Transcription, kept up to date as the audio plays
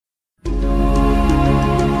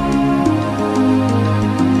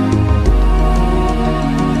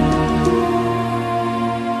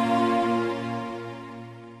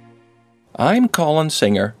I'm Colin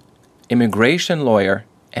Singer, immigration lawyer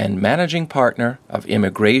and managing partner of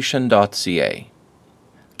Immigration.ca.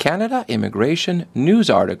 Canada Immigration News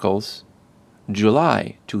Articles,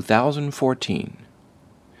 July 2014.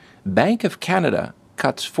 Bank of Canada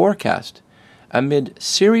cuts forecast amid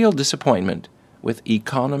serial disappointment with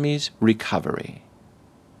economy's recovery.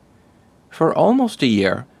 For almost a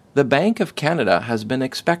year, the Bank of Canada has been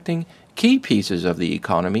expecting key pieces of the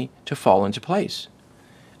economy to fall into place.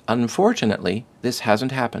 Unfortunately, this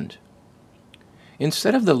hasn't happened.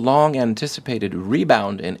 Instead of the long-anticipated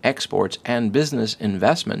rebound in exports and business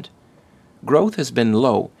investment, growth has been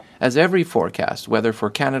low as every forecast, whether for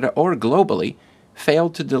Canada or globally,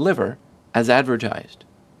 failed to deliver as advertised.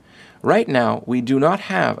 Right now, we do not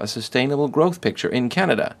have a sustainable growth picture in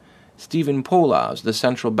Canada, Stephen Poloz, the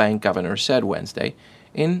central bank governor, said Wednesday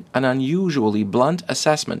in an unusually blunt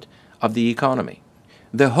assessment of the economy.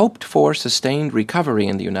 The hoped-for sustained recovery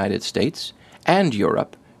in the United States and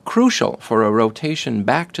Europe, crucial for a rotation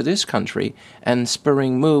back to this country and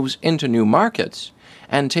spurring moves into new markets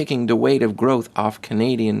and taking the weight of growth off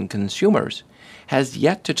Canadian consumers, has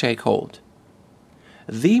yet to take hold.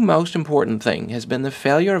 The most important thing has been the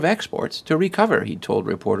failure of exports to recover, he told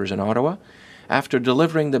reporters in Ottawa, after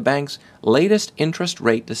delivering the bank's latest interest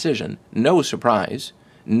rate decision, no surprise,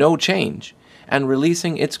 no change, and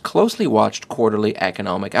releasing its closely watched quarterly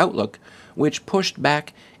economic outlook, which pushed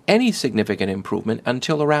back any significant improvement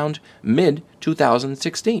until around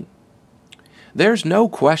mid-2016. There's no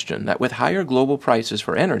question that with higher global prices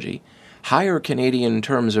for energy, higher Canadian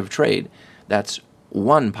terms of trade, that's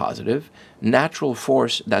one positive, natural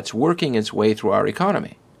force that's working its way through our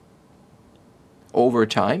economy. Over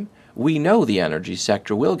time, we know the energy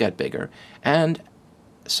sector will get bigger, and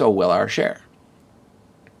so will our share.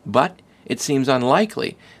 But it seems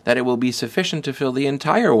unlikely that it will be sufficient to fill the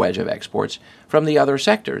entire wedge of exports from the other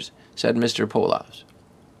sectors, said Mr. Poloz.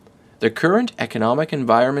 The current economic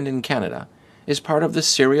environment in Canada is part of the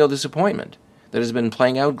serial disappointment that has been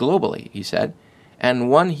playing out globally, he said, and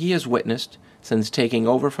one he has witnessed since taking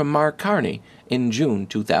over from Mark Carney in June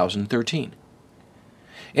 2013.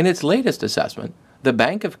 In its latest assessment, the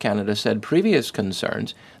Bank of Canada said previous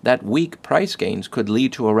concerns that weak price gains could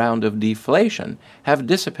lead to a round of deflation have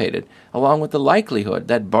dissipated, along with the likelihood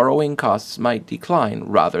that borrowing costs might decline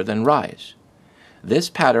rather than rise.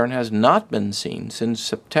 This pattern has not been seen since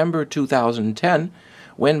September 2010,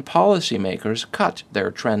 when policymakers cut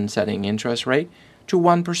their trend-setting interest rate to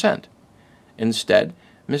 1%. Instead,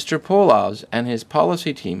 Mr. Poloz and his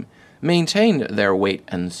policy team maintained their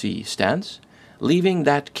wait-and-see stance, leaving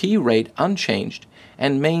that key rate unchanged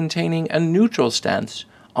and maintaining a neutral stance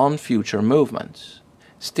on future movements.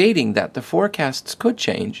 Stating that the forecasts could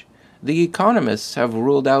change, the economists have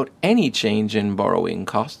ruled out any change in borrowing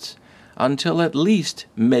costs until at least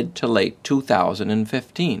mid to late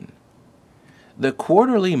 2015. The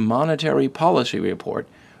quarterly monetary policy report,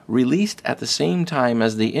 released at the same time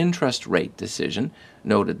as the interest rate decision,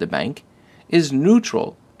 noted the bank, is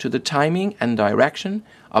neutral to the timing and direction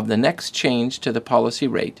of the next change to the policy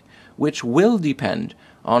rate, which will depend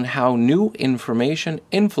on how new information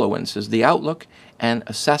influences the outlook and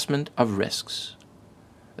assessment of risks.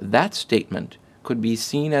 That statement could be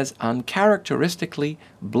seen as uncharacteristically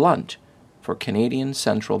blunt for Canadian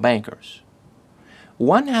central bankers.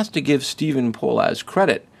 One has to give Stephen Poloz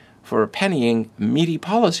credit for pennying meaty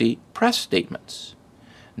policy press statements.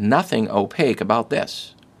 Nothing opaque about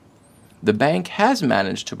this. The bank has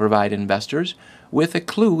managed to provide investors with a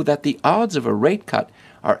clue that the odds of a rate cut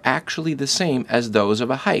are actually the same as those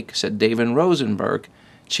of a hike, said David Rosenberg,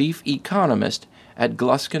 chief economist at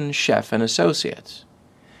Gluskin Sheff and Associates.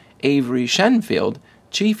 Avery Shenfield,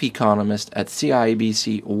 chief economist at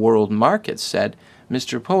CIBC World Markets, said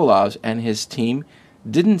Mr. Poloz and his team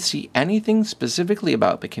didn't see anything specifically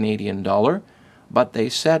about the Canadian dollar, but they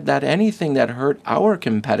said that anything that hurt our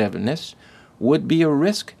competitiveness would be a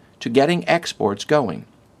risk to getting exports going.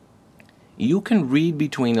 You can read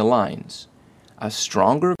between the lines. A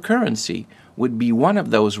stronger currency would be one of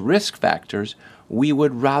those risk factors we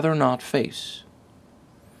would rather not face.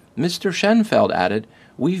 Mr. Shenfeld added,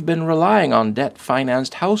 we've been relying on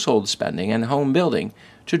debt-financed household spending and home building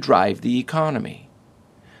to drive the economy.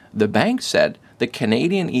 The bank said the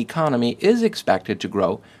Canadian economy is expected to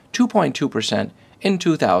grow 2.2% in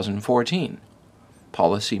 2014.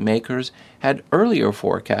 Policymakers had earlier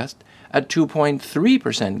forecast a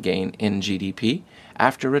 2.3% gain in GDP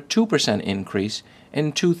after a 2% increase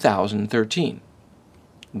in 2013.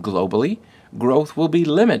 Globally, growth will be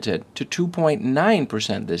limited to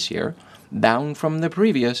 2.9% this year, down from the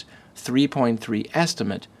previous 3.3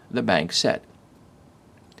 estimate, the bank said.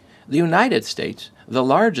 The United States, the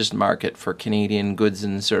largest market for Canadian goods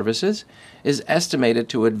and services, is estimated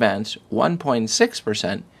to advance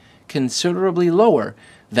 1.6%, considerably lower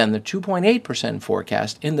than the 2.8%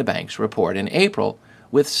 forecast in the bank's report in April,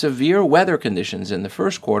 with severe weather conditions in the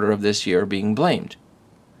first quarter of this year being blamed.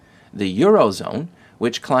 The Eurozone,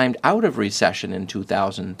 which climbed out of recession in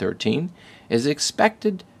 2013, is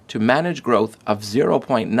expected to manage growth of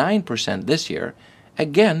 0.9% this year,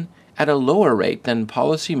 again at a lower rate than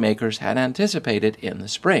policymakers had anticipated in the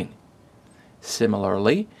spring.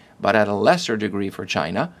 Similarly, but at a lesser degree for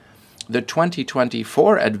China, the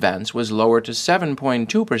 2024 advance was lowered to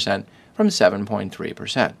 7.2% from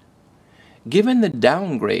 7.3%. Given the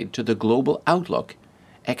downgrade to the global outlook,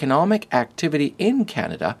 economic activity in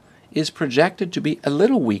Canada is projected to be a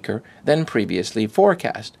little weaker than previously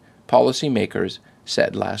forecast, policymakers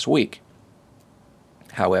said last week.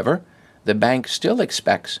 However, the bank still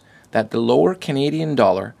expects that the lower Canadian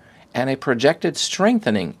dollar and a projected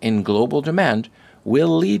strengthening in global demand will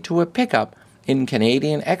lead to a pickup in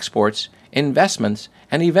Canadian exports, investments,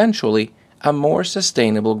 and eventually a more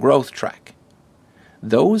sustainable growth track.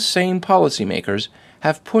 Those same policymakers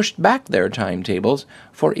have pushed back their timetables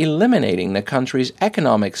for eliminating the country's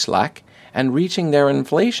economic slack and reaching their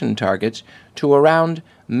inflation targets to around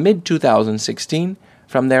mid-2016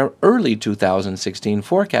 from their early 2016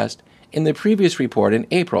 forecast in the previous report in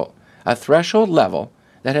April, a threshold level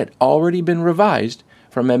that had already been revised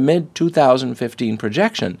from a mid-2015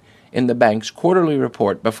 projection in the bank's quarterly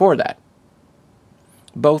report before that.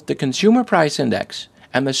 Both the Consumer Price Index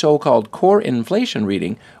and the so-called core inflation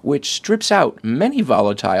reading, which strips out many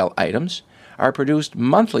volatile items, are produced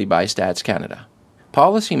monthly by Stats Canada.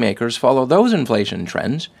 Policymakers follow those inflation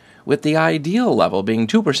trends, with the ideal level being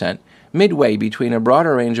 2%, midway between a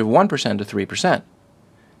broader range of 1% to 3%.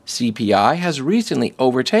 CPI has recently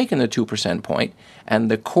overtaken the 2% point, and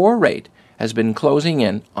the core rate has been closing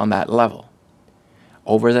in on that level.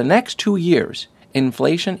 Over the next 2 years,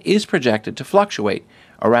 inflation is projected to fluctuate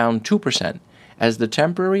around 2% as the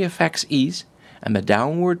temporary effects ease and the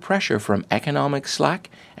downward pressure from economic slack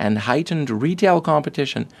and heightened retail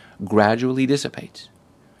competition gradually dissipates.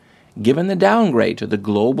 Given the downgrade to the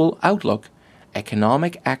global outlook,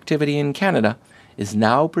 economic activity in Canada is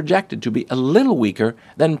now projected to be a little weaker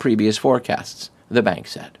than previous forecasts, the bank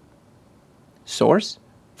said. Source: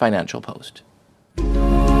 Financial Post.